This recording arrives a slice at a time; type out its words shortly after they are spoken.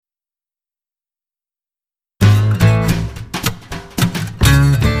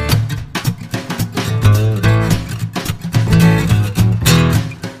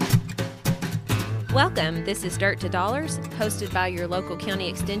Welcome. This is Dirt to Dollars, hosted by your local county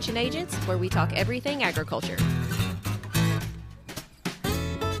extension agents, where we talk everything agriculture.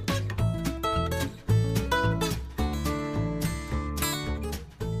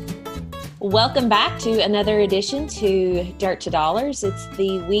 Welcome back to another edition to Dirt to Dollars. It's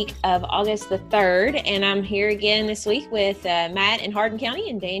the week of August the 3rd, and I'm here again this week with Matt in Hardin County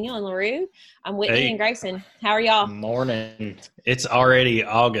and Daniel in LaRue. I'm Whitney and Grayson. How are y'all? Morning. It's already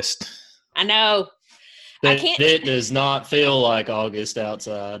August. I know. It does not feel like August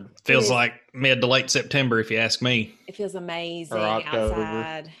outside. Feels like mid to late September, if you ask me. It feels amazing Or October.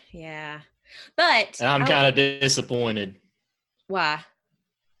 outside. Yeah. But And I'm kind of disappointed. Why?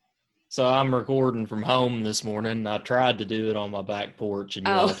 So I'm recording from home this morning. I tried to do it on my back porch, and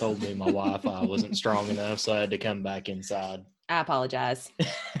you all told me my Wi-Fi wasn't strong enough, so I had to come back inside. I apologize.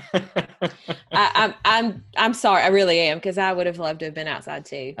 I'm sorry. I really am, because I would have loved to have been outside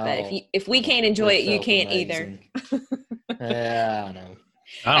too. But if we can't enjoy it, you can't amazing. either. Yeah, I know.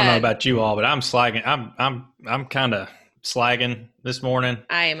 I don't know about you all, but I'm slagging. I'm kind of slagging this morning.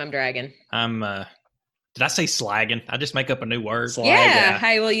 I am. I'm dragging. Did I say slagging? I just make up a new word. Yeah.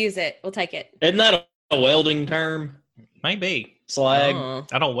 Hey, we'll use it. We'll take it. Isn't that a welding term? Maybe. Slag.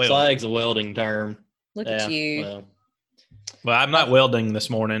 I don't weld. Slag's a welding term. Look at you. Well, I'm not welding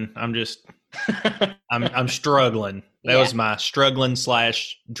this morning. I'm just, I'm struggling. That was my struggling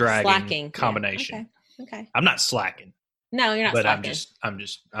 / dragging combination. Yeah. Okay. I'm not slacking. No, you're not slacking.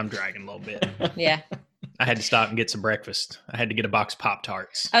 I'm dragging a little bit. Yeah. I had to stop and get some breakfast. I had to get a box of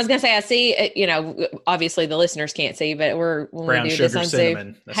Pop-Tarts. I was going to say, I see, obviously the listeners can't see, but brown sugar, this on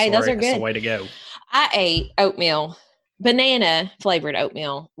cinnamon. Zoom. Hey, those are good. That's the way to go. I ate oatmeal, banana flavored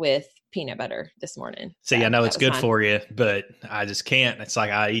oatmeal with peanut butter this morning. See, I know it's good for you, but I just can't. It's like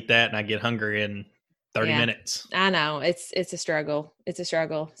I eat that and I get hungry in 30 minutes. I know. It's a struggle. It's a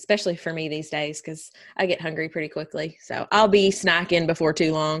struggle, especially for me these days, because I get hungry pretty quickly. So I'll be snacking before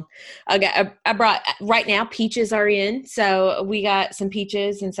too long. I brought, right now, peaches are in. So we got some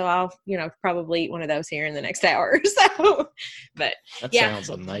peaches. And so I'll, probably eat one of those here in the next hour or so. But that sounds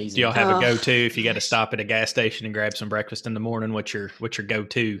amazing. Do y'all have a go-to if you got to stop at a gas station and grab some breakfast in the morning? What's your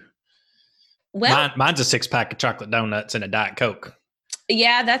go-to? Well, mine's a 6-pack of chocolate donuts and a Diet Coke.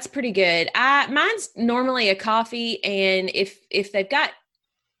 Yeah, that's pretty good. Mine's normally a coffee, and if they've got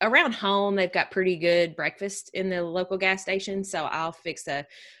around home, they've got pretty good breakfast in the local gas station. So I'll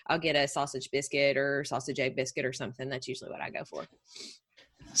get a sausage biscuit or sausage egg biscuit or something. That's usually what I go for.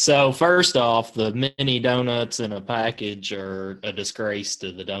 So first off, the mini donuts in a package are a disgrace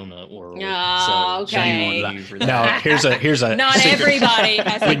to the donut world. Oh, okay. No, here's a not secret. Everybody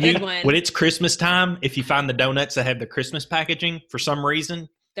has a good one. When it's Christmas time, if you find the donuts that have the Christmas packaging, for some reason,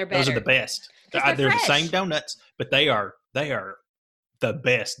 they're better. Those are the best. They're the same donuts, but they are the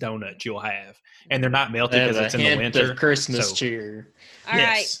best donuts you'll have, and they're not melty because it's in the winter. Of Christmas cheer. All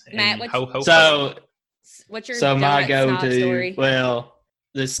right, Matt. What's your my go-to story? Well,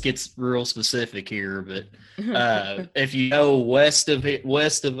 this gets real specific here, but if you go west of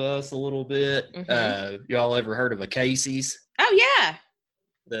us a little bit, y'all ever heard of a Casey's? Oh yeah,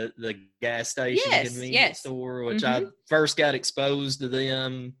 the gas station convenience store, which I first got exposed to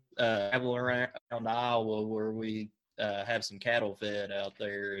them traveling around Iowa, where we have some cattle fed out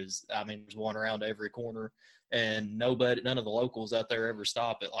there. There's one around every corner, and none of the locals out there ever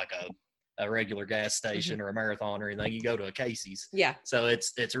stop at like a regular gas station or a Marathon or anything. You go to a Casey's. Yeah. So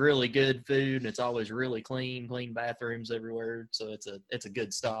it's really good food, and it's always really clean bathrooms everywhere. So it's a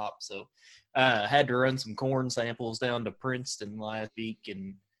good stop. So had to run some corn samples down to Princeton last week,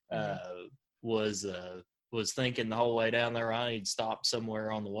 and was thinking the whole way down there I need to stop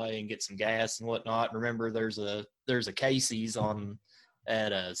somewhere on the way and get some gas and whatnot. Remember, there's a Casey's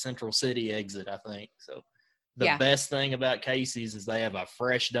at Central City exit, I think. So the best thing about Casey's is they have a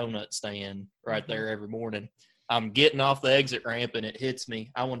fresh donut stand right there every morning. I'm getting off the exit ramp and it hits me.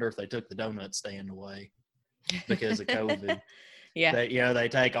 I wonder if they took the donut stand away because of COVID. They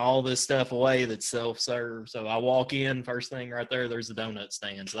take all this stuff away that's self-serve. So I walk in, first thing right there, there's a donut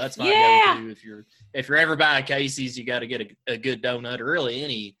stand. So that's my go-to. If you're ever buying Casey's, you got to get a good donut, or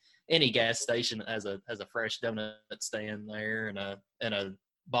really any gas station that has a fresh donut stand there and a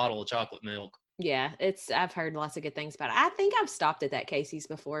bottle of chocolate milk. Yeah, I've heard lots of good things about it. I think I've stopped at that Casey's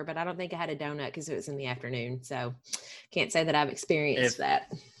before, but I don't think I had a donut because it was in the afternoon. So can't say that I've experienced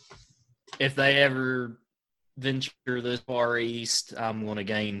that. If they ever venture this far east, I'm going to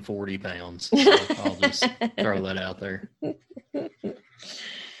gain 40 pounds. So I'll just throw that out there.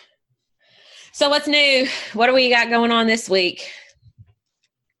 So what's new? What do we got going on this week?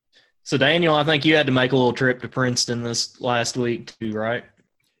 So Daniel, I think you had to make a little trip to Princeton this last week too, right?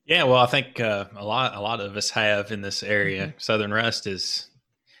 Yeah, well, I think a lot of us have in this area. Mm-hmm. Southern rust it's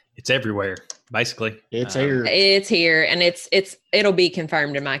everywhere, basically. It's here. It's here, and it'll be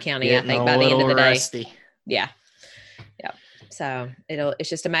confirmed in my county. I think by the end of the day. Rusty. Yeah. So it's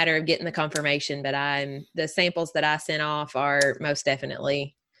just a matter of getting the confirmation. But the samples that I sent off are most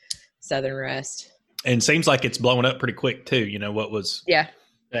definitely Southern rust. And seems like it's blowing up pretty quick too. You know what was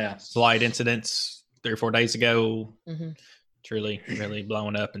slight incidents 3 or 4 days ago. Mm-hmm. It's really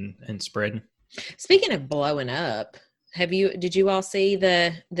blowing up and spreading. Speaking of blowing up, did you all see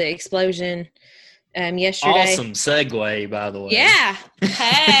the explosion yesterday? Awesome segue, by the way. Yeah.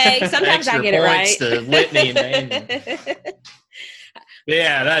 Hey, sometimes I get it right. To Whitney and Daniel.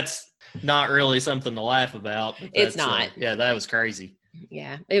 Yeah, that's not really something to laugh about. But it's not. That was crazy.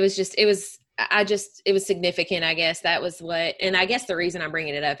 Yeah, it was significant, I guess. That was and I guess the reason I'm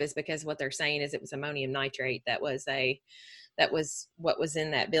bringing it up is because what they're saying is it was ammonium nitrate that was what was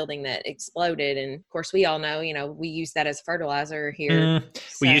in that building that exploded. And of course we all know, we use that as fertilizer here.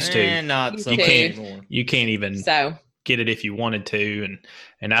 We used to. Not so much anymore. You can't even get it if you wanted to.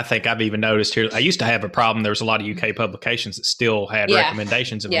 And I think I've even noticed here, I used to have a problem. There was a lot of UK publications that still had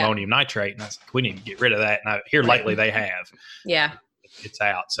recommendations of ammonium nitrate. And I was like, we need to get rid of that. And here lately they have. Yeah. It's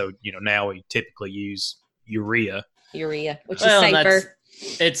out. So, now we typically use urea, which is safer.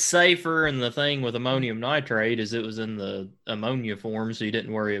 It's safer, and the thing with ammonium nitrate is it was in the ammonia form, so you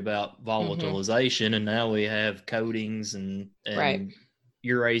didn't worry about volatilization. Mm-hmm. And now we have coatings and urease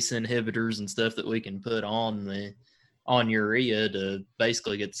inhibitors and stuff that we can put on urea to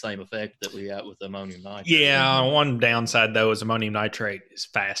basically get the same effect that we got with ammonium nitrate. Yeah, one downside though is ammonium nitrate is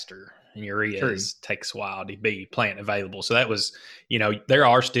faster, and urea takes a while to be plant available. So that was, there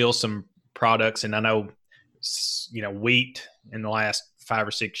are still some products, and I know, wheat in the last 5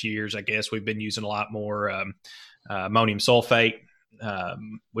 or 6 years, I guess we've been using a lot more ammonium sulfate,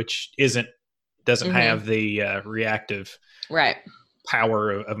 which doesn't have the reactive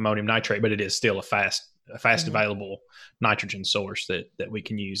power of ammonium nitrate, but it is still a fast available nitrogen source that we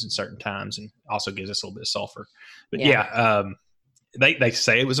can use in certain times, and also gives us a little bit of sulfur. But they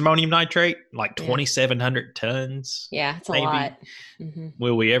say it was ammonium nitrate, like 2,700 tons. Yeah, it's a lot. Mm-hmm.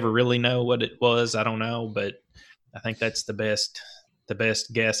 Will we ever really know what it was? I don't know, but I think that's the best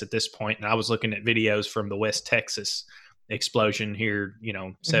guess at this point. And I was looking at videos from the West Texas explosion here,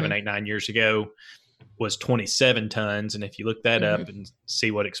 7, 8, 9 years ago, was 27 tons. And if you look that up and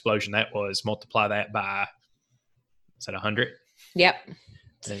see what explosion that was, multiply that by, is that 100? Yep.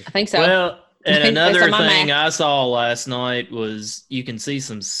 I think so. Well, and another thing I saw last night was you can see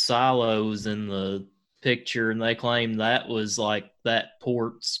some silos in the picture, and they claim that was like that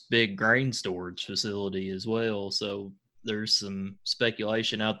port's big grain storage facility as well. So there's some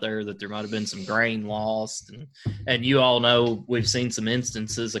speculation out there that there might have been some grain lost. And you all know we've seen some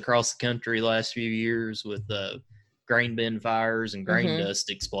instances across the country last few years with grain bin fires and grain dust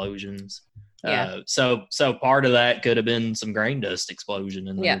explosions. Yeah. So part of that could have been some grain dust explosion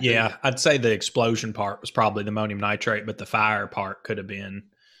in there. Yeah, I'd say the explosion part was probably the ammonium nitrate, but the fire part could have been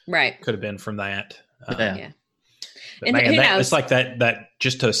from that. But and man, it's like that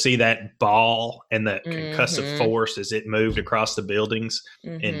just to see that ball and that concussive force as it moved across the buildings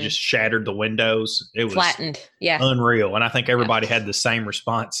and just shattered the windows. It was flattened. Unreal. And I think everybody had the same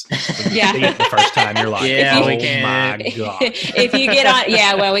response when you see it the first time. You're like, oh my God. If you get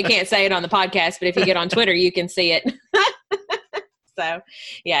on, we can't say it on the podcast, but if you get on Twitter, you can see it. So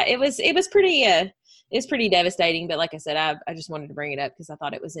it was pretty, it's pretty devastating, but like I said, I just wanted to bring it up because I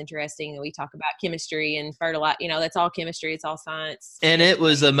thought it was interesting that we talk about chemistry and fertilizer. That's all chemistry. It's all science. And it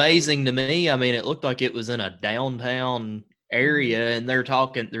was amazing to me. I mean, it looked like it was in a downtown area, and they're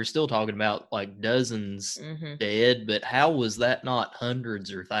still talking about like dozens dead, but how was that not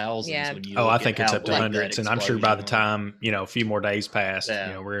hundreds or thousands? Yeah. When you I think it's up to hundreds, and I'm sure by the time, a few more days pass,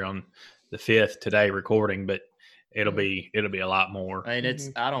 we're on the 5th today recording, but it'll be a lot more. I mean,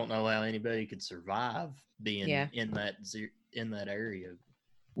 I don't know how anybody could survive being in that area.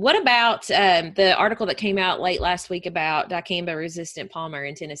 What about the article that came out late last week about dicamba-resistant palmer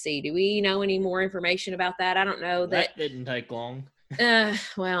in Tennessee? Do we know any more information about that? I don't know. That didn't take long.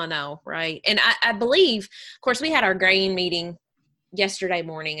 Well, no, right. And I believe, of course, we had our grain meeting yesterday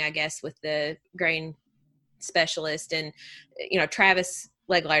morning, I guess, with the grain specialist. And, Travis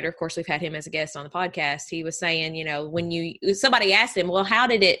Legleiter, of course, we've had him as a guest on the podcast. He was saying, when somebody asked him, well, how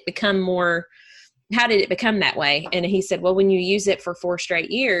did it become that way? And he said, well, when you use it for 4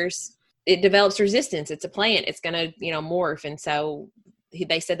 straight years, it develops resistance. It's a plant. It's going to, morph. And so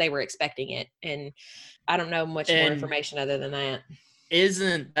they said they were expecting it. And I don't know much more information other than that.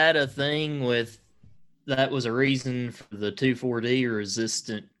 Isn't that a thing that was a reason for the 2,4-D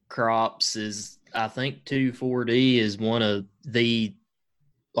resistant crops is, I think 2,4-D is one of the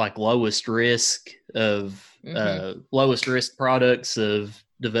like lowest risk products of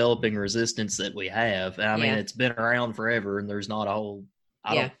developing resistance that we have. I mean, it's been around forever, and there's not a whole.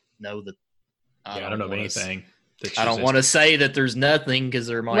 I don't know that. I don't know of anything. I don't want to say that there's nothing because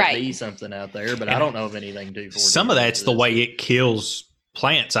there might be something out there, but I don't know of anything 2,4-D. Some of that's the way it kills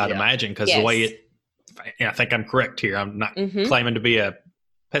plants, I'd imagine, because the way it. I think I'm correct here. I'm not claiming to be a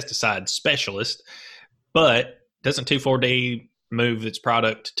pesticide specialist, but doesn't 2,4-D move its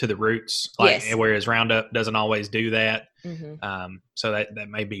product to the roots, whereas Roundup doesn't always do that. So that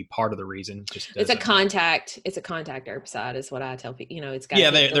may be part of the reason. It's a contact herbicide is what I tell people. It's got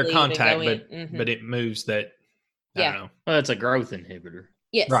they're contact, but it moves that. I don't know. Well, it's a growth inhibitor.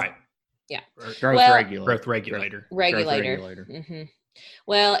 Yes. Right. Yeah. Growth regulator.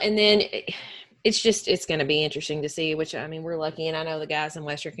 Well, and then it's going to be interesting to see, which, I mean, we're lucky, and I know the guys in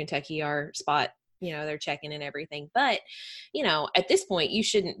Western Kentucky are they're checking and everything, but at this point you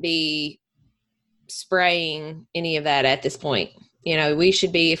shouldn't be spraying any of that at this point. We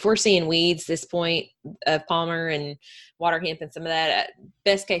should be, if we're seeing weeds this point of Palmer and water hemp and some of that,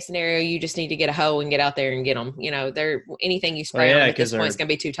 best case scenario, you just need to get a hoe and get out there and get them. Anything you spray on at this point is going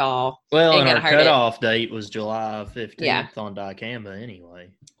to be too tall. Well, and our cutoff date was July 15th on dicamba anyway.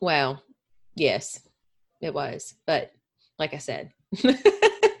 Well, yes, it was. But like I said,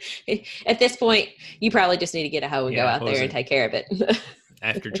 at this point, you probably just need to get a hoe and go out there and take care of it.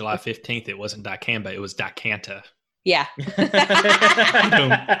 After July 15th, it wasn't dicamba, it was dicanta. Yeah.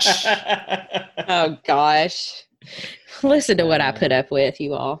 Oh, gosh. Listen to what I put up with,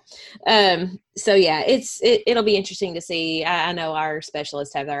 you all. So yeah, it'll be interesting to see. I know our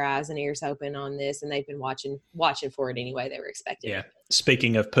specialists have their eyes and ears open on this, and they've been watching for it anyway. They were expecting. Yeah.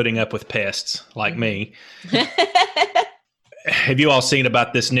 Speaking of putting up with pests like me, have you all seen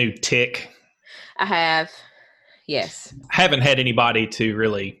about this new tick? I have. Yes. I haven't had anybody to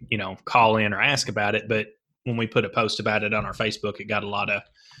really, call in or ask about it, but when we put a post about it on our Facebook, it got a lot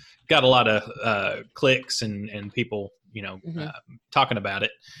of clicks and people, talking about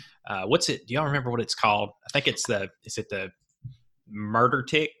it. What's it? Do y'all remember what it's called? I think is it the murder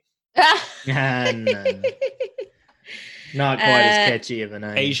tick? No. Not quite as catchy of a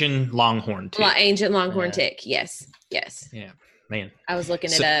name. Asian longhorn tick. Asian longhorn tick. Yes. Yeah, man. I was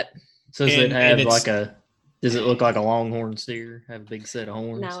looking it up. So does it have does it look like a longhorn steer? Have a big set of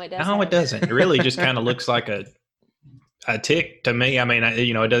horns? No, it doesn't. No, it doesn't. It really just kind of looks like a tick to me. I mean,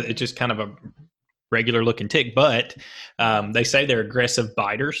 it's just kind of a regular looking tick, but they say they're aggressive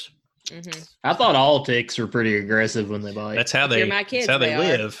biters. Mm-hmm. I thought all ticks were pretty aggressive when they bite. That's how they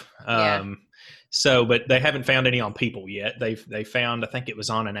live. So, but they haven't found any on people yet. They found, I think it was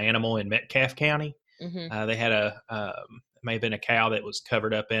on an animal in Metcalfe County. Mm-hmm. They had may have been a cow that was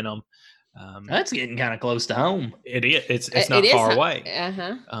covered up in them. That's getting kind of close to home. It is. It's not far away.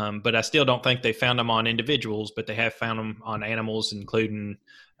 Uh-huh. But I still don't think they found them on individuals, but they have found them on animals, including,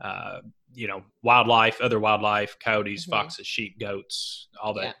 wildlife, other wildlife, coyotes, foxes, sheep, goats,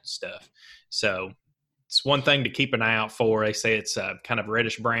 all that stuff. So it's one thing to keep an eye out for. They say it's kind of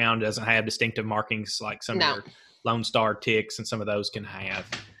reddish brown, doesn't have distinctive markings like some of your Lone Star ticks and some of those can have.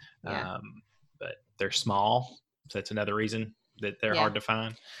 But they're small, so that's another reason that they're hard to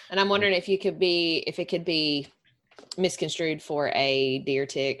find. And I'm wondering if it could be misconstrued for a deer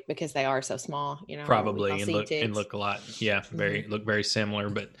tick because they are so small, probably and look a lot. Yeah. Look very similar.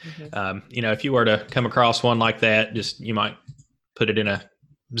 But, if you were to come across one like that, you might put it in a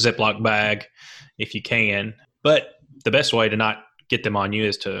Ziploc bag if you can, but the best way to not get them on you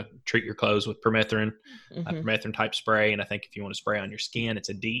is to treat your clothes with permethrin, a permethrin type spray. And I think if you want to spray on your skin, it's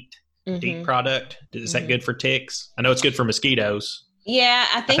a DEET product. Is that good for ticks? I know it's good for mosquitoes. Yeah,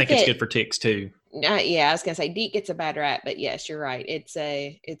 I think it's good for ticks too. I was gonna say DEET gets a bad rap, but yes, you're right. It's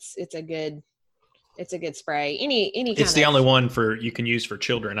a good spray. Any it's the only one you can use for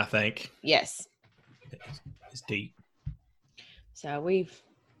children, I think. Yes, it's DEET. So we've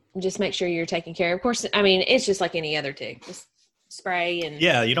just make sure you're taking care. Of course, I mean it's just like any other tick. Just spray and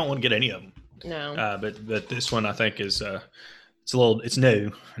you don't want to get any of them. No, but this one I think is it's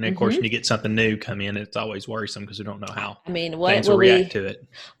new, and of course when you get something new come in, it's always worrisome because we don't know how things will react to it.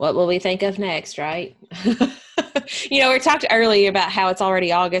 What will we think of next, right? We talked earlier about how it's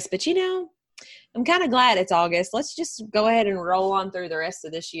already August, but I'm kind of glad it's August. Let's just go ahead and roll on through the rest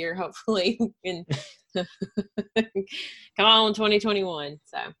of this year, hopefully. And come on, 2021.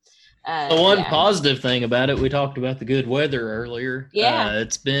 So the one positive thing about it, we talked about the good weather earlier. Yeah,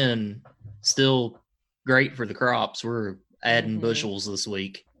 it's been still great for the crops. We're adding bushels this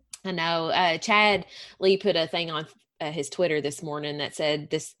week. I know. Chad Lee put a thing on his Twitter this morning that said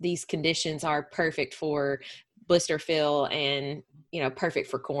these conditions are perfect for blister fill and, perfect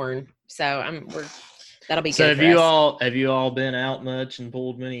for corn. So that'll be so good. So have you all been out much and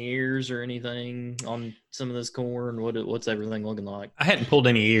pulled many ears or anything on some of this corn? What's everything looking like? I hadn't pulled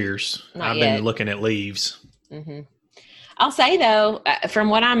any ears. I've been looking at leaves. Mm-hmm. I'll say though, from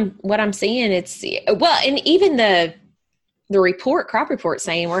what I'm seeing, it's and even the crop report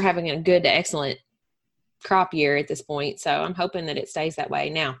saying we're having a good to excellent crop year at this point. So I'm hoping that it stays that way.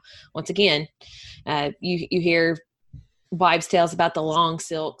 Now, once again, you hear wives' tales about the long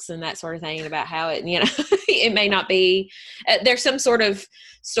silks and that sort of thing, about how it, it may not be, there's some sort of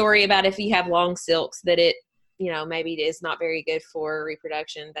story about if you have long silks that it, maybe it is not very good for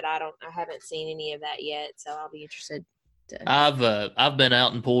reproduction, but I haven't seen any of that yet. So I'll be interested. I've been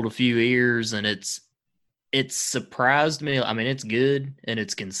out and pulled a few ears, and it's surprised me. I mean, it's good and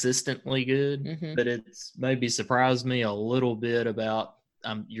it's consistently good, mm-hmm. but it's maybe surprised me a little bit about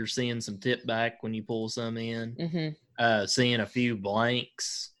you're seeing some tip back when you pull some in, mm-hmm. Seeing a few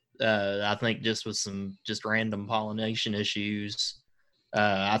blanks. I think just with some just random pollination issues.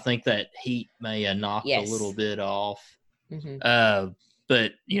 I think that heat may have knocked a little bit off. Mm-hmm.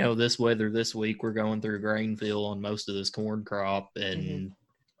 But, this weather this week, we're going through grain fill on most of this corn crop, and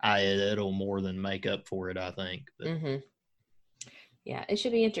it'll more than make up for it, I think. But, mm-hmm. Yeah, it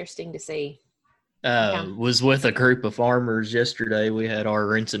should be interesting to see. Was with a group of farmers yesterday. We had our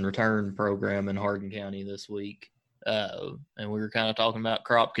rinse and return program in Hardin County this week, and we were kind of talking about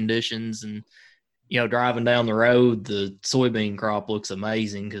crop conditions and, driving down the road, the soybean crop looks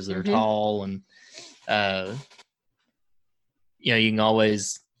amazing because they're tall and, you can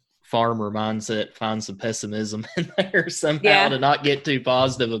always farmer mindset, find some pessimism in there somehow to not get too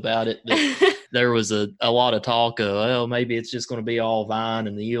positive about it. But there was a lot of talk of, maybe it's just going to be all vine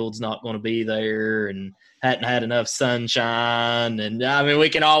and the yield's not going to be there and hadn't had enough sunshine. And I mean, we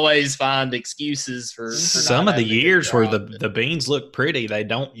can always find excuses for some of the years where the beans look pretty, they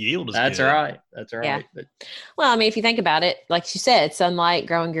don't yield as good. That's right. Yeah. But, well, I mean, if you think about it, like you said, sunlight,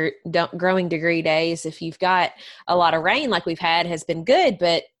 growing degree days, if you've got a lot of rain like we've had has been good.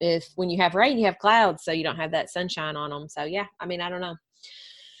 But when you have rain, you have clouds, so you don't have that sunshine on them. So, yeah, I mean, I don't know.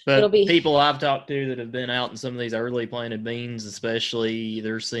 But people I've talked to that have been out in some of these early planted beans, especially,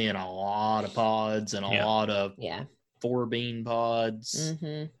 they're seeing a lot of pods and a lot of 4 bean pods,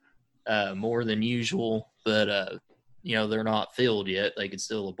 more than usual. But, they're not filled yet. They could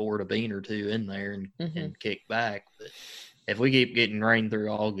still abort a bean or two in there and kick back. But if we keep getting rain through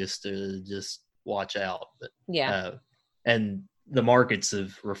August, just watch out. But, and the markets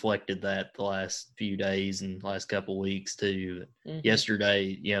have reflected that the last few days and last couple of weeks too.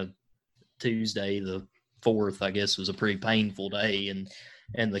 Yesterday, Tuesday, the 4th, I guess, was a pretty painful day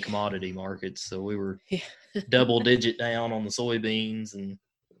in the commodity markets. So we were double digit down on the soybeans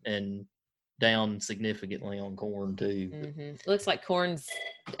and down significantly on corn too. Looks like corn's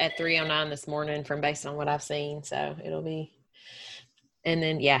at 309 this morning based on what I've seen. So it'll be, and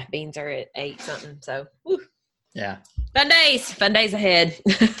then beans are at 8 something. So whew. Yeah. Fun days ahead.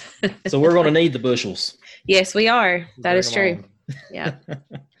 So we're going to need the bushels. Yes, we are. That is true. Yeah.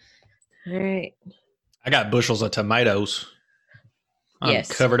 All right. I got bushels of tomatoes. I'm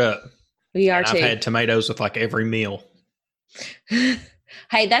covered up. We are too. I've had tomatoes with like every meal.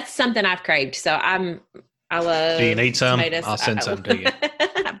 Hey, that's something I've craved. So I love. Do you need some? Tomatoes. I'll send some to you.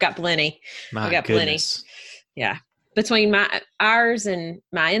 I've got plenty. I've got goodness. Plenty. Yeah. Between ours and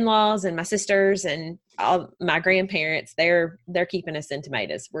my in-laws and my sisters and all my grandparents, they're keeping us in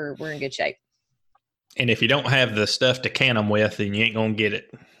tomatoes. We're in good shape. And if you don't have the stuff to can them with, then you ain't gonna get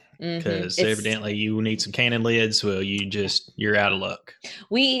it because evidently you need some canning lids. Well, you're out of luck.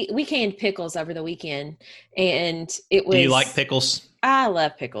 We canned pickles over the weekend, and it was. Do you like pickles? I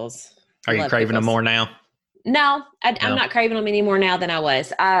love pickles. Are you craving them more now? No, I'm not craving them any more now than I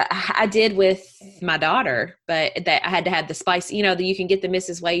was. I did with my daughter, but I had to have the spicy, you can get the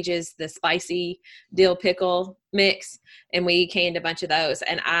Mrs. Wages, the spicy dill pickle mix. And we canned a bunch of those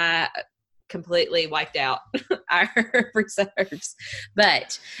and I completely wiped out our reserves,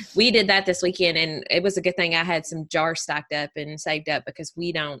 but we did that this weekend and it was a good thing I had some jars stocked up and saved up because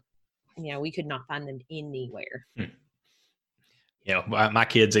we could not find them anywhere. My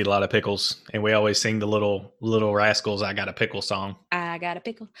kids eat a lot of pickles, and we always sing the little rascals. I got a pickle song. I got a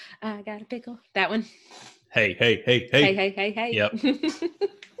pickle. I got a pickle. That one. Hey, hey, hey, hey. Hey, hey, hey, hey. Yep.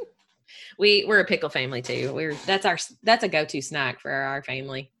 We're a pickle family too. That's a go-to snack for our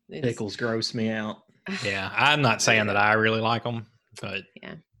family. Pickles gross me out. Yeah, I'm not saying that I really like them, but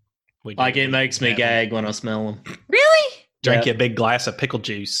yeah, it makes me gag when I smell them. Really? Drink you a big glass of pickle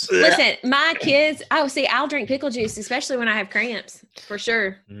juice. Listen, my kids, I'll drink pickle juice, especially when I have cramps, for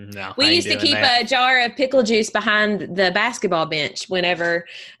sure. No, We used to keep a jar of pickle juice behind the basketball bench whenever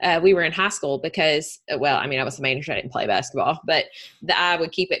we were in high school because, I was a manager, I didn't play basketball, but I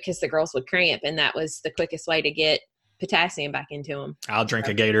would keep it because the girls would cramp, and that was the quickest way to get potassium back into them. I'll drink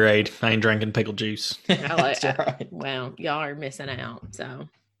a Gatorade. I ain't drinking pickle juice. That's right. Well, y'all are missing out. So,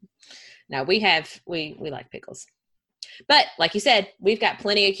 no, we like pickles. But like you said, we've got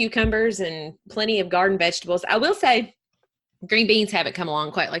plenty of cucumbers and plenty of garden vegetables. I will say green beans haven't come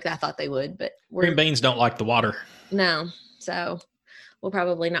along quite like I thought they would, but green beans don't like the water. No. So we'll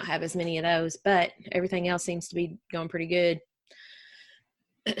probably not have as many of those, but everything else seems to be going pretty good.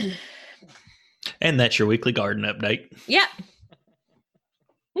 And that's your weekly garden update. Yep.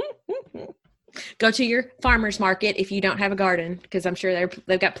 Go to your farmer's market if you don't have a garden, because I'm sure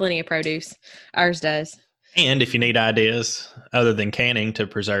they've got plenty of produce. Ours does. And if you need ideas other than canning to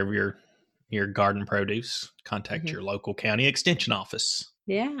preserve your garden produce, contact your local county extension office.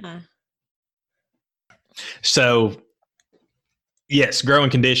 Yeah. So, yes, growing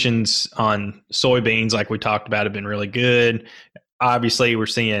conditions on soybeans, like we talked about, have been really good. Obviously, we're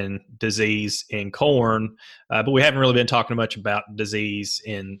seeing disease in corn, but we haven't really been talking much about disease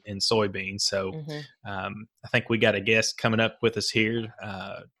in soybeans. So I think we got a guest coming up with us here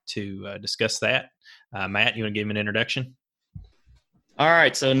to discuss that. Matt, you want to give him an introduction? All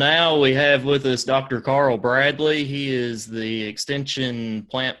right, so now we have with us Dr. Carl Bradley. He is the Extension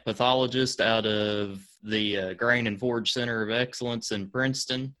plant pathologist out of the Grain and Forage Center of Excellence in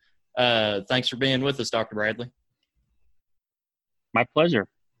Princeton. Thanks for being with us, Dr. Bradley. My pleasure.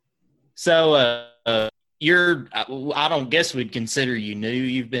 So I don't guess we'd consider you new.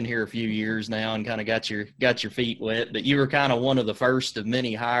 You've been here a few years now and kind of got your feet wet, but you were kind of one of the first of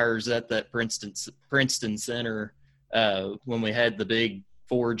many hires at that Princeton Center when we had the big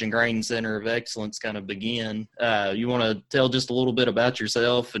Forage and Grain Center of Excellence kind of begin. You want to tell just a little bit about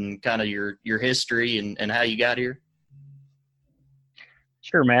yourself and kind of your history and how you got here?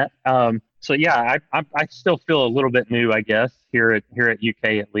 Sure, Matt. So yeah, I still feel a little bit new, I guess, here at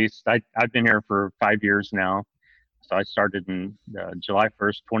UK at least. I've been here for 5 years now. So I started in July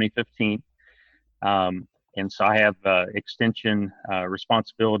 1st, 2015. And so I have extension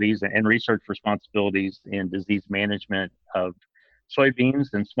responsibilities and research responsibilities in disease management of soybeans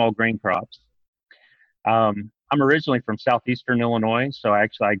and small grain crops. I'm originally from southeastern Illinois, so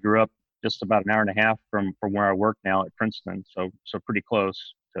I grew up just about an hour and a half from where I work now at Princeton, so pretty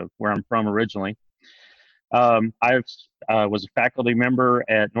close to where I'm from originally. I was a faculty member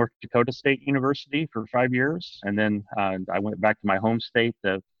at North Dakota State University for 5 years, and then I went back to my home state,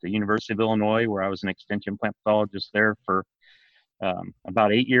 the University of Illinois, where I was an extension plant pathologist there for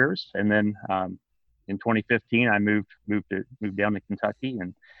about 8 years, and then in 2015 I moved down to Kentucky,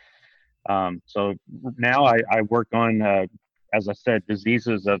 and so now I work on, as I said,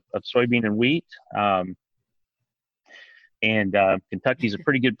 diseases of soybean and wheat. And Kentucky's a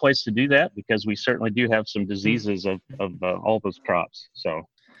pretty good place to do that because we certainly do have some diseases of all those crops. So,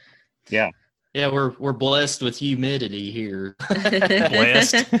 yeah. Yeah, we're blessed with humidity here.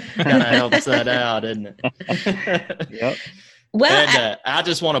 Blessed. Kind of helps that out, doesn't it? Yep. Well, and I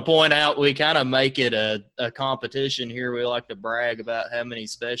just want to point out, we kind of make it a competition here. We like to brag about how many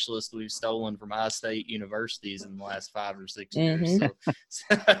specialists we've stolen from I-State universities in the last 5 or 6 years.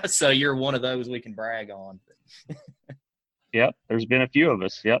 So you're one of those we can brag on. Yep, there's been a few of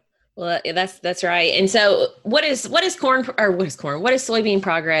us. Yep. Well, that's right. And so, what is soybean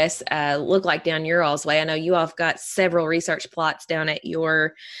progress look like down your all's way? I know you all have got several research plots down at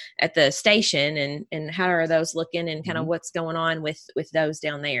the station, and how are those looking, and kind of what's going on with those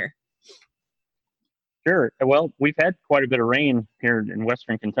down there? Sure. Well, we've had quite a bit of rain here in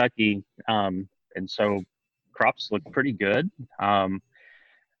Western Kentucky, and so crops look pretty good.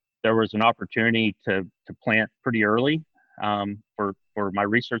 There was an opportunity to plant pretty early for my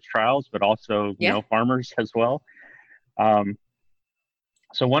research trials, but also, farmers as well.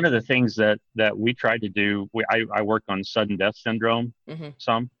 So one of the things that we tried to do, I work on sudden death syndrome,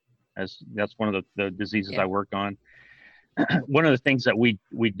 as that's one of the diseases I work on. One of the things that we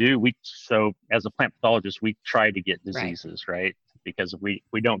do, so as a plant pathologist, we try to get diseases, right? Because if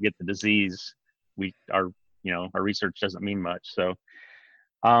we don't get the disease, our research doesn't mean much. So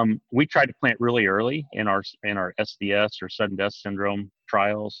we tried to plant really early in our SDS or sudden death syndrome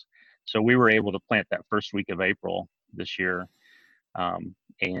trials. So we were able to plant that first week of April this year.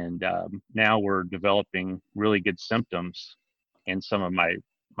 And now we're developing really good symptoms in some of my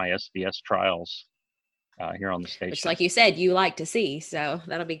SDS trials here on the station. Which, like you said, you like to see. So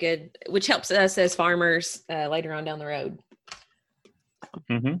that'll be good, which helps us as farmers later on down the road.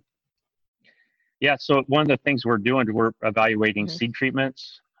 Mm-hmm. Yeah. So one of the things we're evaluating Mm-hmm. seed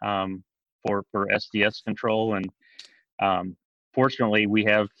treatments for SDS control, and fortunately, we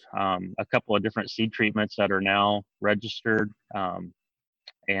have a couple of different seed treatments that are now registered,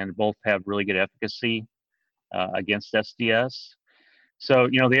 and both have really good efficacy against SDS. So,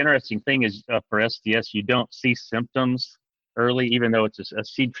 the interesting thing is for SDS, you don't see symptoms early, even though it's a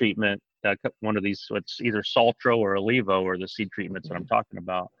seed treatment. One of these, so it's either Saltro or Olivo, or the seed treatments that I'm talking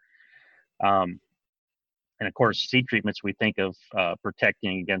about. And of course, seed treatments we think of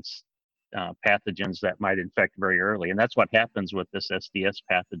protecting against pathogens that might infect very early, and that's what happens with this SDS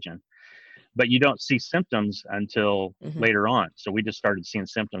pathogen. But you don't see symptoms until later on. So we just started seeing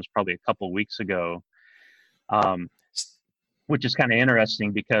symptoms probably a couple of weeks ago, which is kind of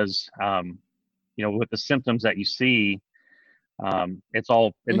interesting because with the symptoms that you see, it's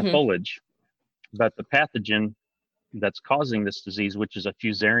all in the foliage, but the pathogen that's causing this disease, which is a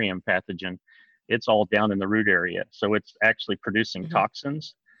fusarium pathogen, it's all down in the root area. So it's actually producing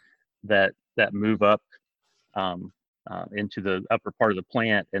toxins that move up into the upper part of the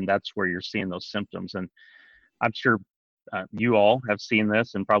plant, and that's where you're seeing those symptoms. And I'm sure you all have seen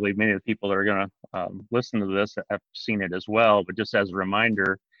this, and probably many of the people that are going to listen to this have seen it as well. But just as a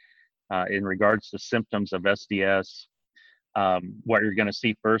reminder, in regards to symptoms of SDS, what you're going to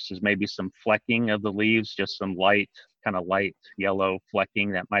see first is maybe some flecking of the leaves, just some light yellow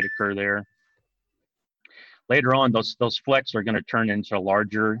flecking that might occur there. Later on, those flecks are going to turn into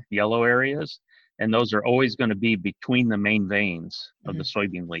larger yellow areas, and those are always going to be between the main veins of the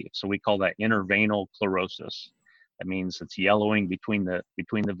soybean leaf. So we call that interveinal chlorosis. That means it's yellowing between the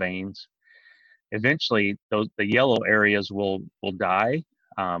veins. Eventually, the yellow areas will die,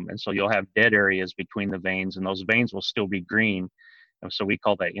 and so you'll have dead areas between the veins, and those veins will still be green. And so we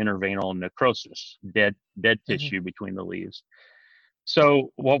call that interveinal necrosis, dead tissue between the leaves.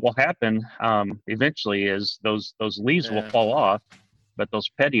 So what will happen eventually is those leaves will fall off, but those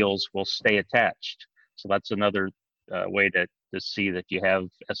petioles will stay attached. So that's another way to see that you have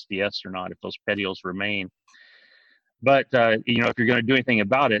SDS or not, if those petioles remain. But if you're going to do anything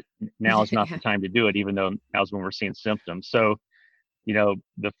about it, now is not the time to do it, even though now's when we're seeing symptoms. So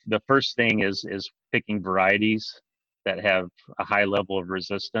the first thing is picking varieties that have a high level of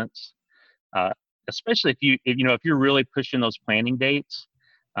resistance, especially if you're really pushing those planting dates,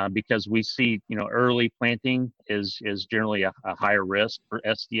 because we see early planting is generally a higher risk for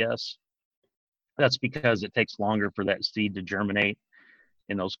SDS. That's because it takes longer for that seed to germinate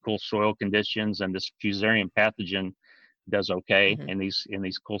in those cool soil conditions, and this fusarium pathogen does okay in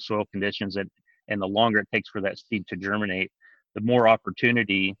these cool soil conditions. And the longer it takes for that seed to germinate, the more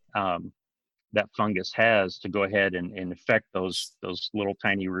opportunity that fungus has to go ahead and infect those little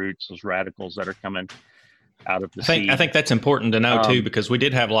tiny roots, those radicals that are coming out of the seed. I think that's important to know too, because we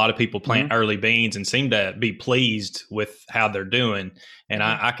did have a lot of people plant early beans and seem to be pleased with how they're doing. And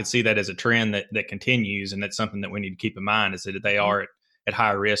I could see that as a trend that continues. And that's something that we need to keep in mind, is that they are at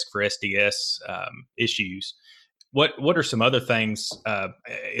higher risk for SDS issues. What are some other things?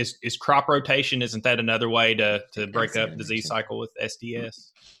 Is crop rotation? Isn't that another way to break up disease cycle with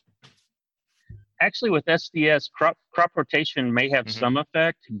SDS? Actually, with SDS, crop rotation may have some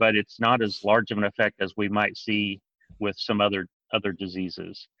effect, but it's not as large of an effect as we might see with some other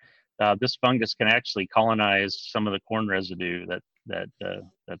diseases. This fungus can actually colonize some of the corn residue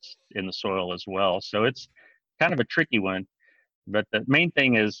that's in the soil as well. So it's kind of a tricky one. But the main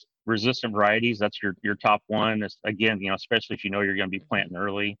thing is resistant varieties. That's your top one. It's, again, especially if you're going to be planting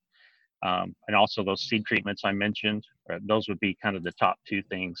early. And also those seed treatments I mentioned, those would be kind of the top two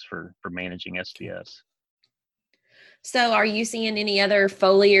things for managing SDS. So are you seeing any other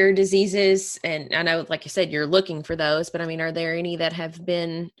foliar diseases? And I know, like you said, you're looking for those, but I mean, are there any that have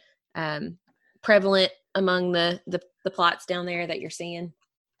been prevalent among the plots down there that you're seeing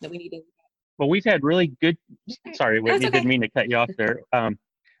that we need to? Well, we've had really good, sorry, Whitney, didn't mean to cut you off there.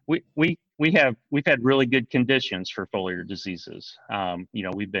 We've had really good conditions for foliar diseases.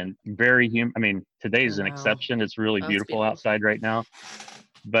 We've been very humid. I mean, today's an exception. It's really beautiful outside right now.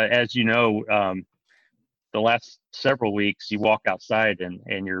 But as you know, the last several weeks, you walk outside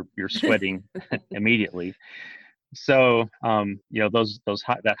and you're sweating immediately. So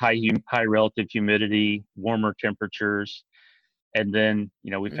that high relative humidity, warmer temperatures, and then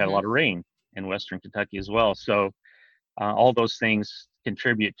we've had a lot of rain in Western Kentucky as well. So all those things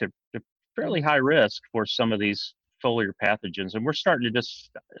contribute to fairly high risk for some of these foliar pathogens. And we're starting to just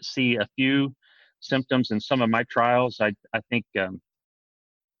see a few symptoms in some of my trials. I think,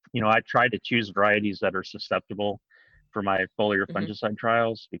 I try to choose varieties that are susceptible for my foliar fungicide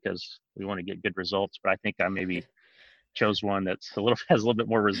trials, because we want to get good results. But I think I maybe chose one that's has a little bit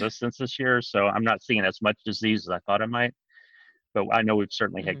more resistance this year. So I'm not seeing as much disease as I thought I might, but I know we've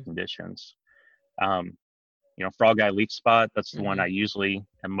certainly had conditions. Frog eye leaf spot, that's the one I usually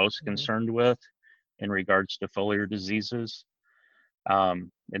am most concerned with in regards to foliar diseases. And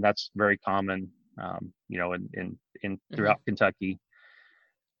that's very common, in throughout Kentucky.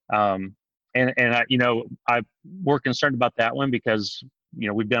 And we're concerned about that one because,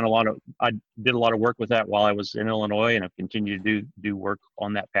 we've done I did a lot of work with that while I was in Illinois, and I've continued to do work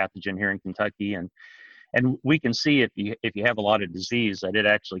on that pathogen here in Kentucky. And we can see if you have a lot of disease that it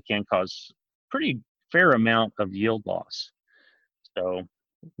actually can cause pretty fair amount of yield loss. So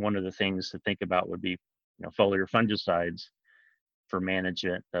one of the things to think about would be, foliar fungicides for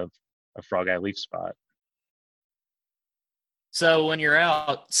management of frog eye leaf spot. So when you're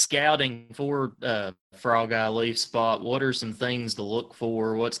out scouting for frog eye leaf spot, what are some things to look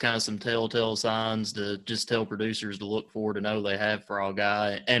for? What's kind of some telltale signs to just tell producers to look for to know they have frog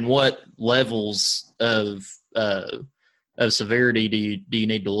eye? And what levels of severity do you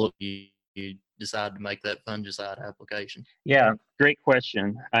need to look? You decide to make that fungicide application? Yeah, great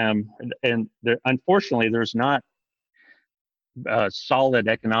question. Unfortunately, there's not solid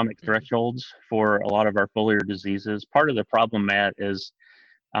economic thresholds for a lot of our foliar diseases. Part of the problem, Matt, is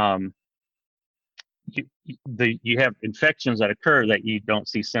you have infections that occur that you don't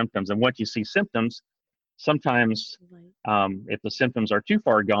see symptoms, and once you see symptoms, sometimes if the symptoms are too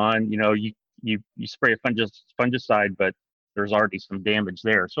far gone, you spray a fungicide, but there's already some damage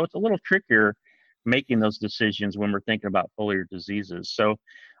there. So it's a little trickier making those decisions when we're thinking about foliar diseases. So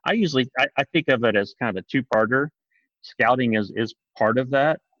I think of it as kind of a two-parter. Scouting is part of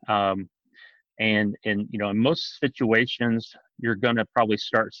that. And in most situations, you're going to probably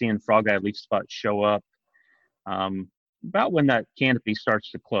start seeing frog eye leaf spot show up about when that canopy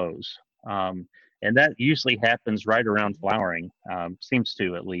starts to close. And that usually happens right around flowering, seems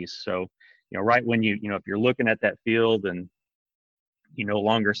to at least. So, right when if you're looking at that field and you no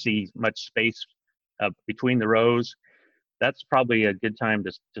longer see much space between the rows, that's probably a good time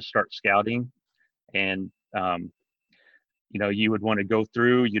to start scouting. And you would want to go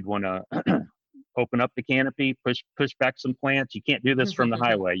through, you'd want to open up the canopy, push back some plants. You can't do this from the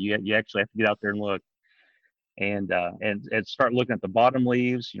highway. You actually have to get out there and look, and start looking at the bottom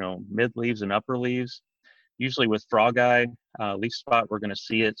leaves, mid leaves and upper leaves. Usually with frog eye leaf spot, we're going to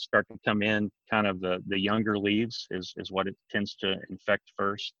see it start to come in kind of the younger leaves is what it tends to infect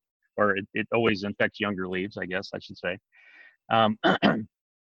first, or it always infects younger leaves, I guess I should say. And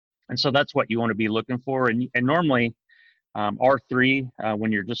so that's what you want to be looking for. And normally, R3,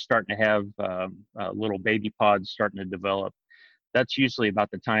 when you're just starting to have little baby pods starting to develop, that's usually about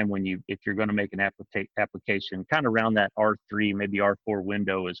the time when if you're going to make an application, kind of around that R3, maybe R4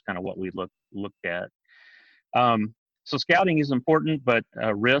 window is kind of what we looked at. So scouting is important, but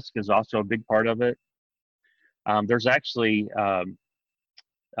risk is also a big part of it. There's actually a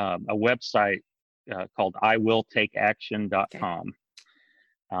website called iwilltakeaction.com.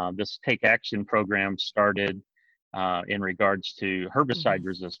 This Take Action program started in regards to herbicide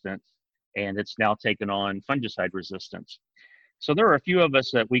resistance, and it's now taken on fungicide resistance. So there are a few of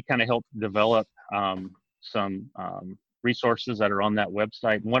us that we kind of helped develop some resources that are on that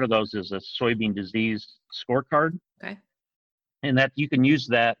website. And one of those is a soybean disease scorecard. Okay. And that you can use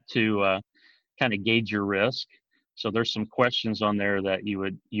that to kind of gauge your risk. So there's some questions on there that you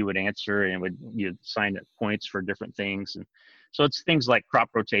would answer, and you'd assign it points for different things. And so it's things like crop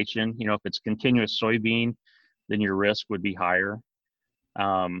rotation. If it's continuous soybean, then your risk would be higher.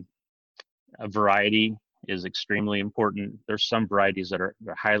 A variety is extremely important. There's some varieties that are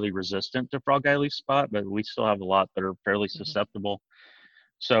highly resistant to frog eye leaf spot, but we still have a lot that are fairly susceptible.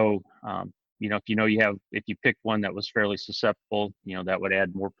 So, if you pick one that was fairly susceptible, that would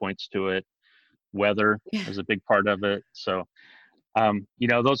add more points to it. Weather is a big part of it. So,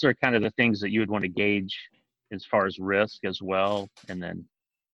 those are kind of the things that you would want to gauge as far as risk as well, and then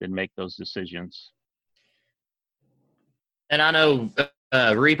make those decisions. And I know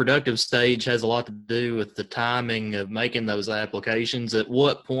reproductive stage has a lot to do with the timing of making those applications. At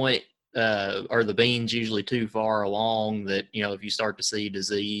what point are the beans usually too far along that, if you start to see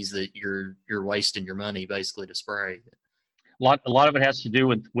disease, that you're wasting your money basically to spray? A lot of it has to do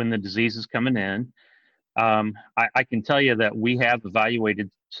with when the disease is coming in. I can tell you that we have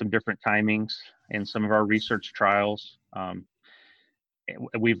evaluated some different timings in some of our research trials.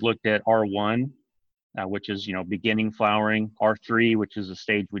 We've looked at R1, which is beginning flowering, R3, which is the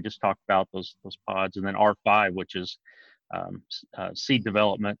stage we just talked about, those pods, and then R5, which is seed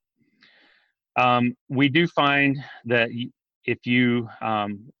development. We do find that if you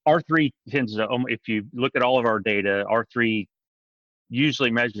R3 tends to, if you look at all of our data, R3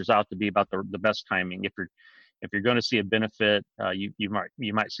 usually measures out to be about the best timing. If you're going to see a benefit, you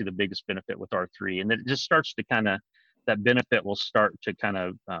might see the biggest benefit with R3, and then it just starts to kind of, that benefit will start to kind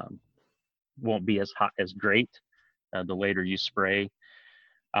of won't be as hot as great the later you spray.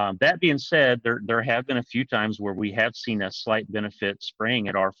 That being said, there have been a few times where we have seen a slight benefit spraying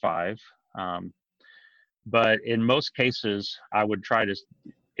at R5. But in most cases, I would try to,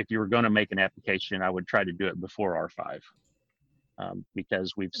 if you were going to make an application, I would try to do it before R5.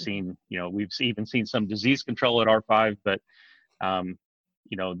 Because we've seen, we've even seen some disease control at R5, but the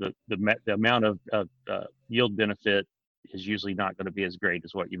amount of yield benefit is usually not going to be as great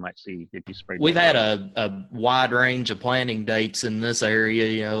as what you might see if you spray. We've had a wide range of planting dates in this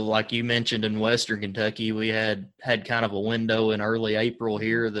area. Like you mentioned in Western Kentucky, we had kind of a window in early April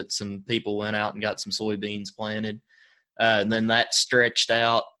here that some people went out and got some soybeans planted. And then that stretched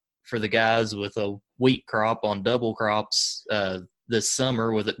out for the guys with a wheat crop on double crops this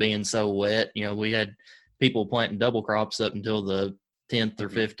summer, with it being so wet. We had people planting double crops up until the 10th or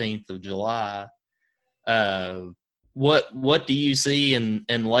 15th of July. What do you see in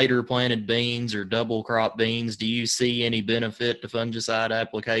later planted beans or double crop beans? Do you see any benefit to fungicide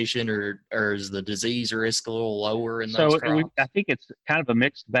application, or is the disease risk a little lower in those crops? I think it's kind of a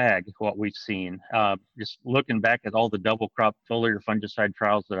mixed bag, what we've seen. Just looking back at all the double crop foliar fungicide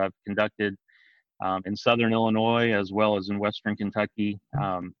trials that I've conducted in Southern Illinois as well as in Western Kentucky,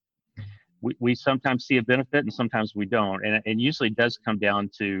 we sometimes see a benefit and sometimes we don't. And it usually does come down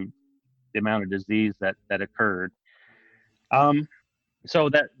to the amount of disease that occurred. So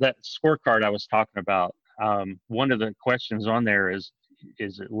that scorecard I was talking about, one of the questions on there is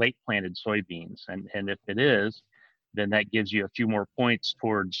it late planted soybeans? And if it is, then that gives you a few more points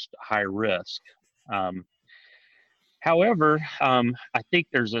towards high risk. However, I think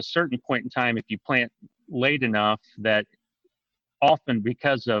there's a certain point in time, if you plant late enough, that often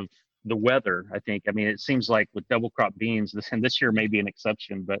because of the weather, it seems like with double crop beans, and this year may be an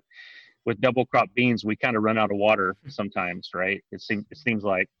exception, but with double crop beans, we kind of run out of water sometimes, right? It seems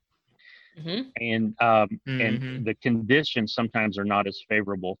like, and the conditions sometimes are not as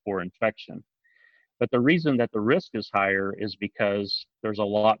favorable for infection. But the reason that the risk is higher is because there's a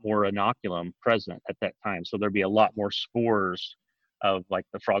lot more inoculum present at that time. So there'd be a lot more spores of like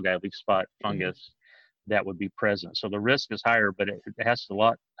the frog eye leaf spot fungus that would be present. So the risk is higher, but it has a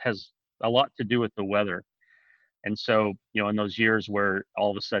lot to do with the weather. And so, in those years where all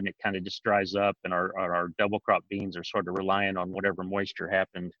of a sudden it kind of just dries up and our double crop beans are sort of relying on whatever moisture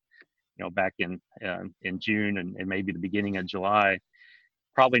happened, back in June and maybe the beginning of July,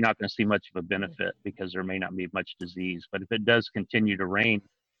 probably not going to see much of a benefit because there may not be much disease. But if it does continue to rain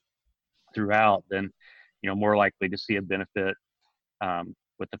throughout, then, more likely to see a benefit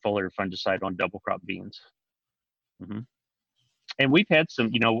with the foliar fungicide on double crop beans. And we've had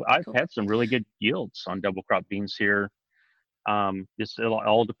some, I've had some really good yields on double crop beans here. It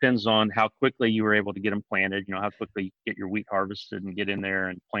all depends on how quickly you were able to get them planted, how quickly you get your wheat harvested and get in there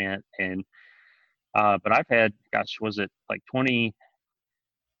and plant. And, but I've had, was it like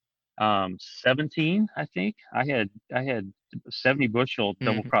 2017, I think I had 70 bushel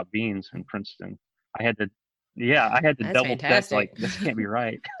double crop beans in Princeton. I had to That's double check, fantastic. like, this can't be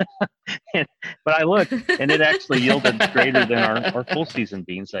right. But I looked, and it actually yielded greater than our full season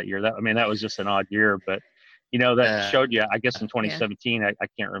beans that year. That was just an odd year, but that showed you, I guess in 2017, I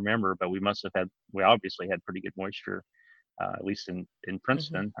can't remember, but we obviously had pretty good moisture, at least in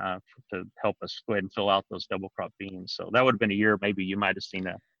Princeton, to help us go ahead and fill out those double crop beans. So that would have been a year maybe you might have seen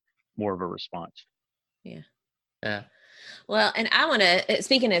more of a response. Yeah. Well, and I want to,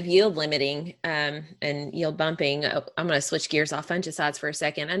 speaking of yield limiting and yield bumping, I'm going to switch gears off fungicides for a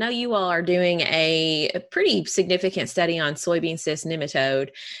second. I know you all are doing a pretty significant study on soybean cyst nematode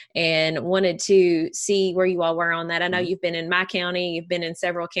and wanted to see where you all were on that. I know you've been in my county, you've been in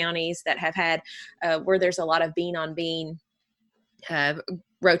several counties that have had where there's a lot of bean on bean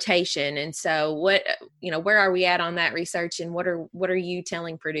rotation. And so where are we at on that research, and what are you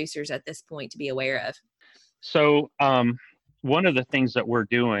telling producers at this point to be aware of? So one of the things that we're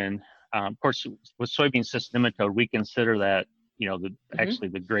doing, of course, with soybean cyst nematode, we consider that, actually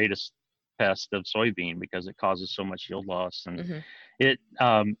the greatest pest of soybean because it causes so much yield loss, and it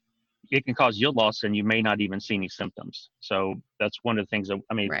can cause yield loss and you may not even see any symptoms. So that's one of the things that,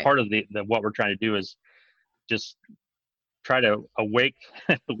 right. Part of the what we're trying to do is just try to wake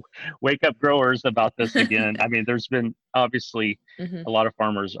up growers about this again. There's been obviously a lot of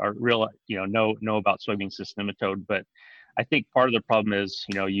farmers are real, know about soybean cyst nematode, but I think part of the problem is,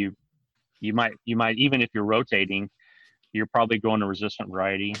 you might, even if you're rotating, you're probably growing a resistant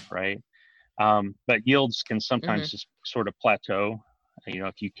variety, right? But yields can sometimes just sort of plateau,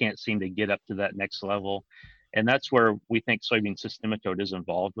 if you can't seem to get up to that next level. And that's where we think soybean cyst nematode is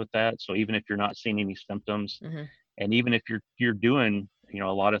involved with that. So even if you're not seeing any symptoms, and even if you're doing, a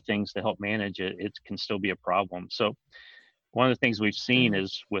lot of things to help manage it, it can still be a problem. So one of the things we've seen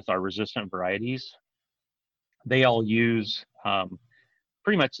is with our resistant varieties, they all use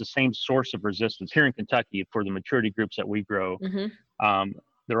pretty much the same source of resistance. Here in Kentucky, for the maturity groups that we grow,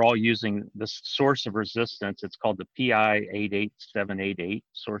 they're all using this source of resistance. It's called the PI 88788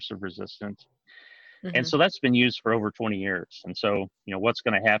 source of resistance. And so that's been used for over 20 years. And so, what's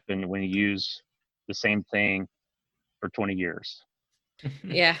going to happen when you use the same thing for 20 years?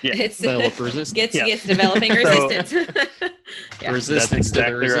 Yeah. It's develop resistance. Gets developing resistance. Resistance. That's exactly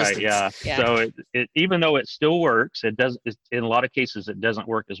to the resistance. right. Yeah. So it even though it still works, it does. In a lot of cases, it doesn't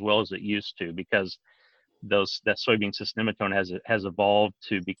work as well as it used to, because that soybean cyst nematode has evolved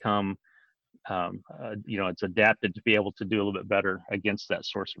to become, it's adapted to be able to do a little bit better against that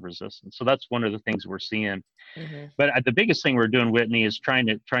source of resistance. So that's one of the things we're seeing. But the biggest thing we're doing, Whitney, is trying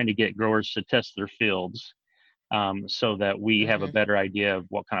to get growers to test their fields, so that we have a better idea of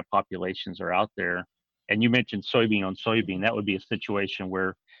what kind of populations are out there. And you mentioned soybean on soybean. That would be a situation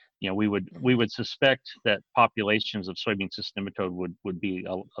where, we would suspect that populations of soybean cyst nematode would be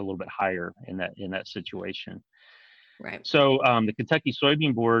a little bit higher in that situation. Right. So the Kentucky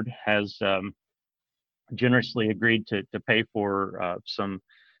Soybean Board has generously agreed to pay for some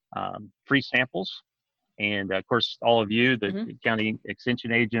free samples. And of course, all of you, the county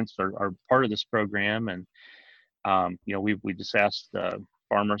extension agents, are part of this program. And we just asked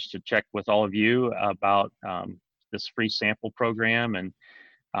farmers to check with all of you about this free sample program. And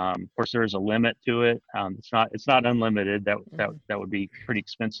of course, there is a limit to it. It's not unlimited. That would be pretty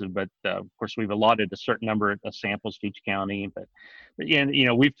expensive. But of course, we've allotted a certain number of samples to each county. But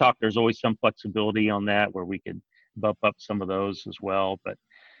we've talked. There's always some flexibility on that, where we could bump up some of those as well. But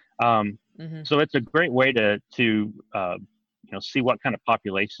so it's a great way to see what kind of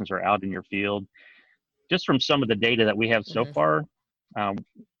populations are out in your field. Just from some of the data that we have so far,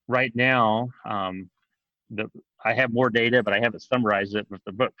 right now, I have more data, but I haven't summarized it.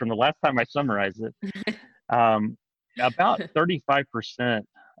 But from the last time I summarized it, about 35%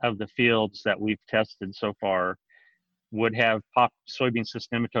 of the fields that we've tested so far would have soybean cyst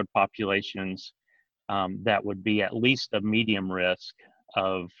nematode populations that would be at least a medium risk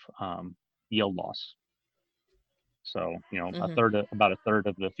of yield loss. So, about a third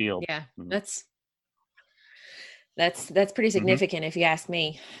of the field. Yeah, that's pretty significant if you ask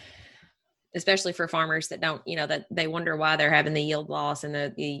me, especially for farmers that don't, that they wonder why they're having the yield loss and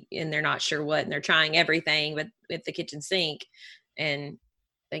they're not sure what, and they're trying everything with the kitchen sink, and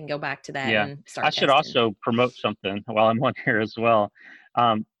they can go back to that and start testing. I should also promote something while I'm on here as well.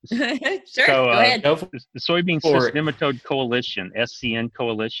 Sure, so, go ahead. The Soybean Cyst Nematode Coalition, SCN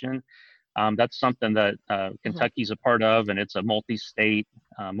Coalition, that's something that Kentucky's a part of, and it's a multi-state,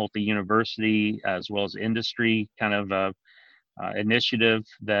 multi-university, as well as industry kind of initiative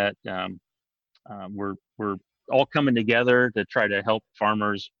that we're all coming together to try to help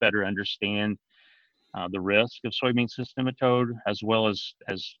farmers better understand the risk of soybean cyst nematode, as well as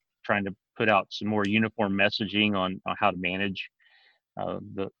trying to put out some more uniform messaging on how to manage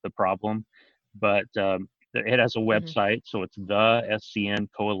the problem. But it has a website, so it's the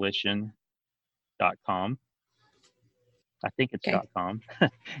scncoalition.com. I think it's .com.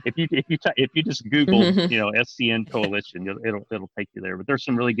 if you just Google SCN Coalition, it'll take you there. But there's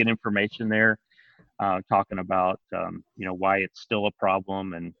some really good information there, talking about why it's still a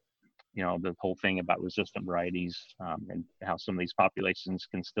problem, and the whole thing about resistant varieties, and how some of these populations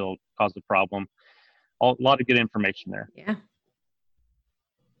can still cause a problem. A lot of good information there. Yeah.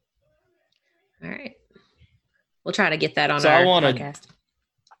 All right. We'll try to get that on our podcast.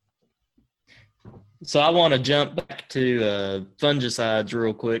 So I want to jump back to fungicides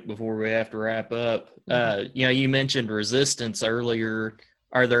real quick before we have to wrap up. You mentioned resistance earlier.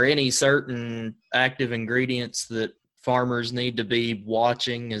 Are there any certain active ingredients that farmers need to be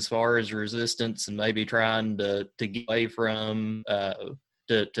watching as far as resistance, and maybe trying to get away from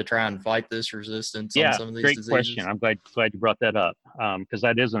to try and fight this resistance on some of these diseases? Great question. I'm glad you brought that up, because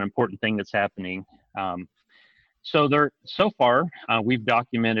that is an important thing that's happening. So far, we've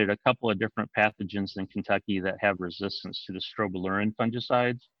documented a couple of different pathogens in Kentucky that have resistance to the strobilurin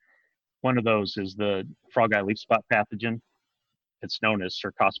fungicides. One of those is the frog eye leaf spot pathogen. It's known as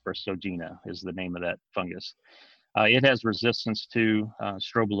Cercospora sogina is the name of that fungus. It has resistance to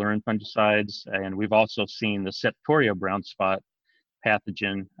strobilurin fungicides, and we've also seen the Septoria brown spot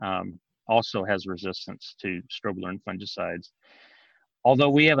pathogen also has resistance to strobilurin fungicides. Although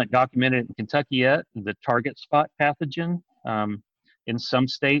we haven't documented it in Kentucky yet, the target spot pathogen in some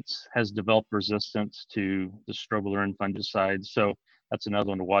states has developed resistance to the strobilurin fungicides. So that's another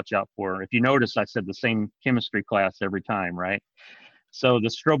one to watch out for. If you notice, I said the same chemistry class every time, right? So the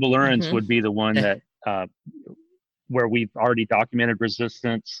strobilurins would be the one that where we've already documented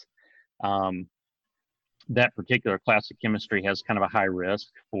resistance. That particular class of chemistry has kind of a high risk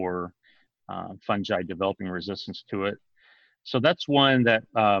for fungi developing resistance to it. So that's one that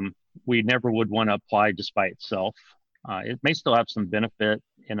we never would want to apply just by itself. It may still have some benefit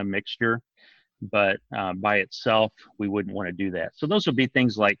in a mixture, but by itself, we wouldn't want to do that. So those would be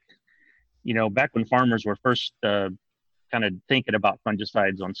things like, you know, back when farmers were first kind of thinking about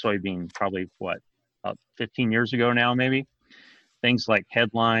fungicides on soybean, probably about 15 years ago now, maybe. Things like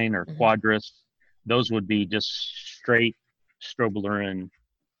Headline or Quadris, those would be just straight strobilurin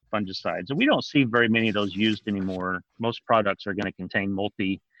fungicides. And we don't see very many of those used anymore. Most products are going to contain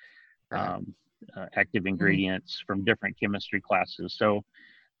multi active ingredients from different chemistry classes. So,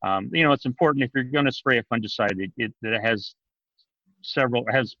 you know, it's important if you're going to spray a fungicide that it has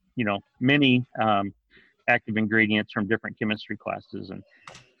many active ingredients from different chemistry classes. And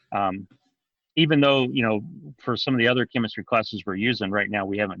even though, you know, for some of the other chemistry classes we're using right now,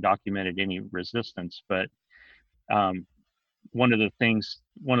 we haven't documented any resistance, but one of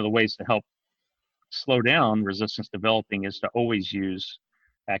the ways to help slow down resistance developing is to always use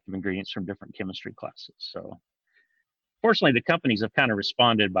active ingredients from different chemistry classes. So fortunately, the companies have kind of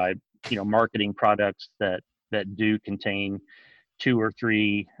responded by, you know, marketing products that do contain 2 or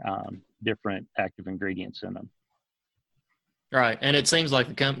 3 different active ingredients in them. Right. And it seems like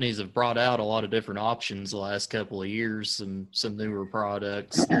the companies have brought out a lot of different options the last couple of years, some newer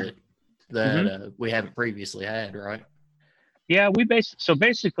products that we haven't previously had, right? Yeah,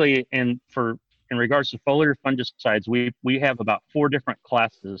 basically in regards to foliar fungicides, we have about 4 different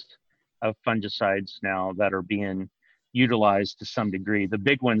classes of fungicides now that are being utilized to some degree. The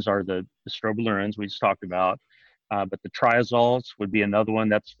big ones are the strobilurins we just talked about, but the triazoles would be another one.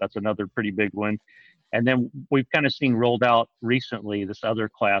 That's another pretty big one. And then we've kind of seen rolled out recently this other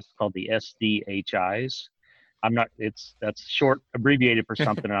class called the SDHIs. That's short abbreviated for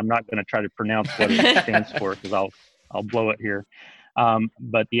something. And I'm not going to try to pronounce what it stands for because I'll blow it here.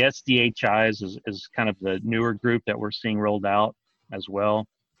 But the SDHIs is kind of the newer group that we're seeing rolled out as well.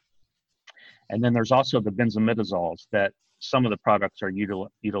 And then there's also the benzimidazoles that some of the products are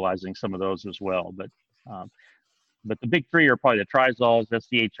utilizing some of those as well. But the big 3 are probably the triazoles,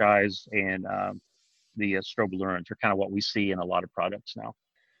 SDHIs, and the strobilurins are kind of what we see in a lot of products now.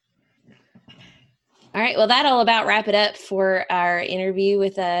 All right. Well, that'll about wrap it up for our interview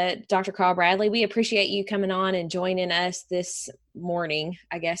with Dr. Carl Bradley. We appreciate you coming on and joining us this morning.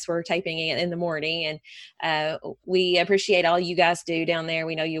 I guess we're taping it in the morning, and we appreciate all you guys do down there.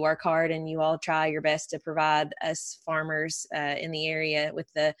 We know you work hard and you all try your best to provide us farmers in the area with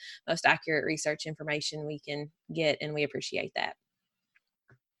the most accurate research information we can get, and we appreciate that.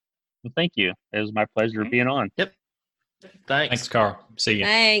 Well, thank you. It was my pleasure being on. Yep. Thanks, Carl. See you.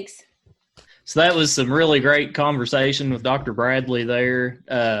 Thanks. So that was some really great conversation with Dr. Bradley there.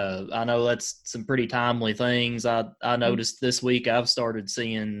 I know that's some pretty timely things. I noticed this week I've started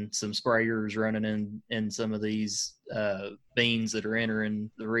seeing some sprayers running in some of these beans that are entering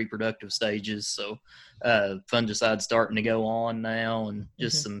the reproductive stages. So fungicides starting to go on now, and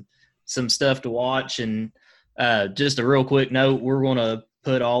just some stuff to watch. And just a real quick note, we're going to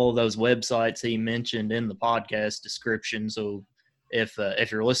put all of those websites he mentioned in the podcast description. So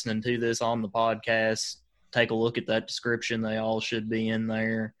if you're listening to this on the podcast, take a look at that description. They all should be in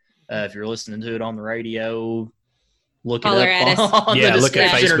there. If you're listening to it on the radio, look Holler it up on yeah, the look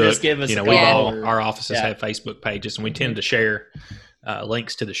at description, Facebook. or just give us a we've call. our offices have Facebook pages, and we tend to share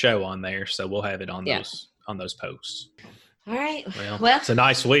links to the show on there, so we'll have it on those posts. All right. Well, it's a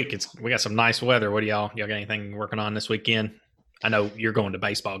nice week. We got some nice weather. What do y'all got anything working on this weekend? I know you're going to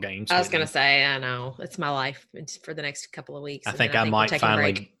baseball games. I was going to say, I know it's my life. It's for the next couple of weeks. I think I might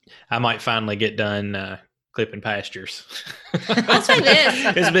finally get done clipping pastures. I'll say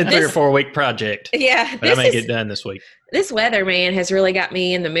this. It's been 3 or 4 week project. Yeah. But I may get done this week. This weather, man, has really got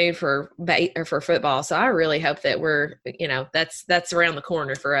me in the mood for football. So I really hope that we're, that's around the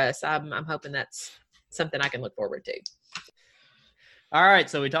corner for us. I'm hoping that's something I can look forward to. All right.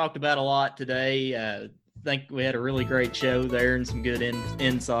 So we talked about a lot today. I think we had a really great show there and some good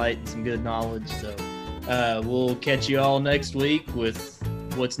insight and some good knowledge. So we'll catch you all next week with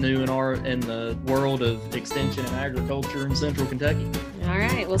what's new in the world of extension and agriculture in Central Kentucky. All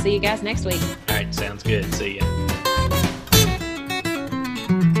right. We'll see you guys next week. All right. Sounds good. See ya.